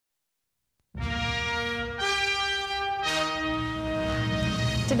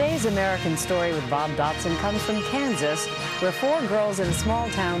Today's American story with Bob Dotson comes from Kansas, where 4 girls in a small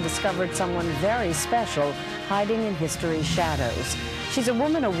town discovered someone very special hiding in history's shadows. She's a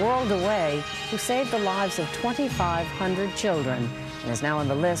woman a world away who saved the lives of 2,500 children and is now on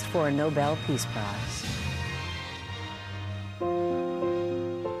the list for a Nobel Peace Prize.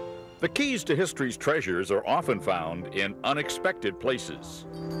 The keys to history's treasures are often found in unexpected places.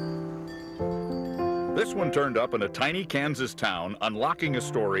 This one turned up in a tiny Kansas town, unlocking a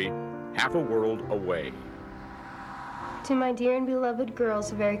story half a world away. To my dear and beloved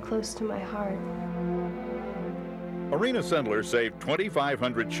girls very close to my heart. Irena Sendler saved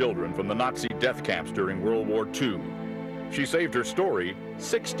 2,500 children from the Nazi death camps during World War II. She saved her story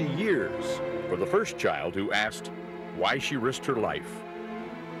 60 years for the first child who asked why she risked her life.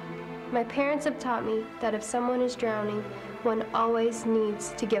 My parents have taught me that if someone is drowning, one always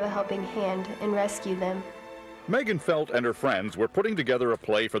needs to give a helping hand and rescue them. Megan Felt and her friends were putting together a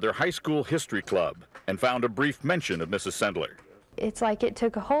play for their high school history club and found a brief mention of Mrs. Sendler. It's like it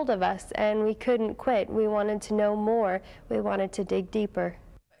took a hold of us and we couldn't quit. We wanted to know more. We wanted to dig deeper.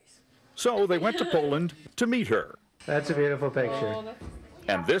 So they went to Poland to meet her. That's a beautiful picture.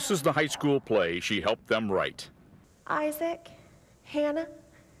 And this is the high school play she helped them write. Isaac, Hannah,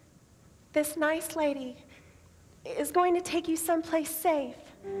 this nice lady is going to take you someplace safe.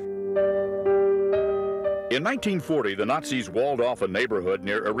 In 1940, the Nazis walled off a neighborhood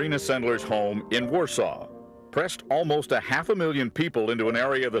near Irena Sendler's home in Warsaw, pressed almost 500,000 people into an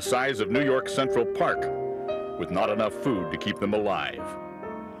area the size of New York Central Park, with not enough food to keep them alive.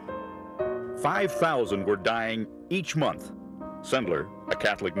 5,000 were dying each month. Sendler, a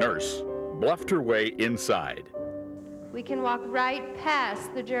Catholic nurse, bluffed her way inside. We can walk right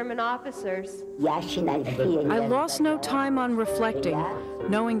past the German officers. I lost no time on reflecting,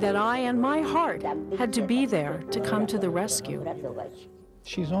 knowing that I and my heart had to be there to come to the rescue.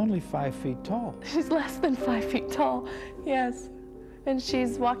 She's only 5 feet tall. She's less than 5 feet tall, yes. And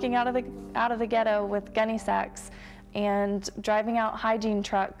she's walking out of the ghetto with gunny sacks and driving out hygiene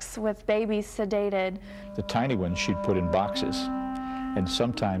trucks with babies sedated. The tiny ones she'd put in boxes, and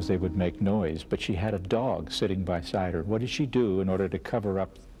sometimes they would make noise, but she had a dog sitting beside her. What did she do in order to cover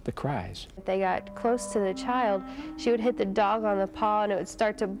up the cries? If they got close to the child, she would hit the dog on the paw and it would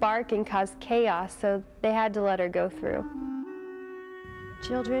start to bark and cause chaos, so they had to let her go through.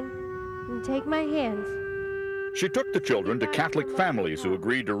 Children, take my hands. She took the children to Catholic families who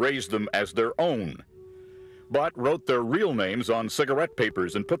agreed to raise them as their own, but wrote their real names on cigarette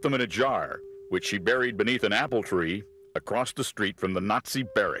papers and put them in a jar, which she buried beneath an apple tree across the street from the Nazi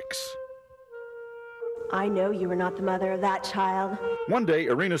barracks. I know you were not the mother of that child. One day,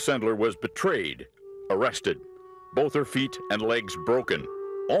 Irena Sendler was betrayed, arrested, both her feet and legs broken,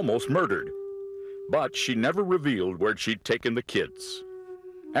 almost murdered. But she never revealed where she'd taken the kids.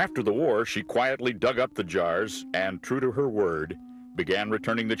 After the war, she quietly dug up the jars and, true to her word, began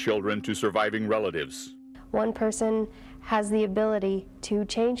returning the children to surviving relatives. One person has the ability to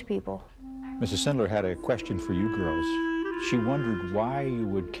change people. Mrs. Sendler had a question for you girls. She wondered why you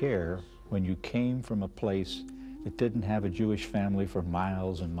would care when you came from a place that didn't have a Jewish family for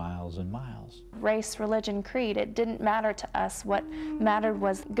miles and miles and miles. Race, religion, creed, it didn't matter to us. What mattered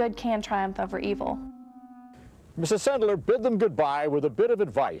was good can triumph over evil. Mrs. Sendler bid them goodbye with a bit of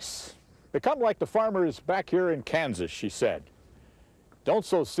advice. Become like the farmers back here in Kansas, she said. Don't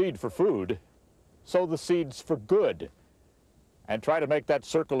sow seed for food, sow the seeds for good. And try to make that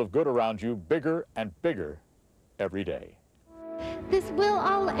circle of good around you bigger and bigger every day. This will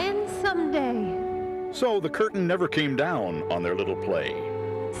all end someday. So the curtain never came down on their little play.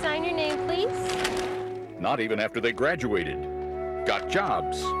 Sign your name, please. Not even after they graduated, got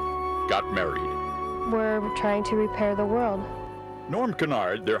jobs, got married. We're trying to repair the world. Norm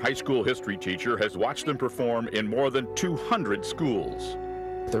Kennard, their high school history teacher, has watched them perform in more than 200 schools.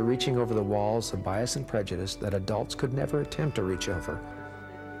 They're reaching over the walls of bias and prejudice that adults could never attempt to reach over.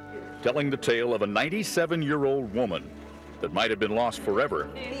 Telling the tale of a 97-year-old woman that might have been lost forever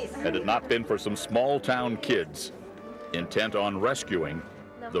had it not been for some small-town kids intent on rescuing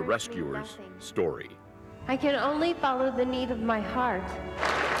the rescuer's story. I can only follow the need of my heart.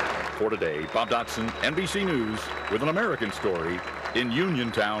 For today, Bob Dotson, NBC News, with an American story in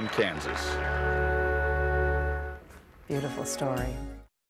Uniontown, Kansas. Beautiful story.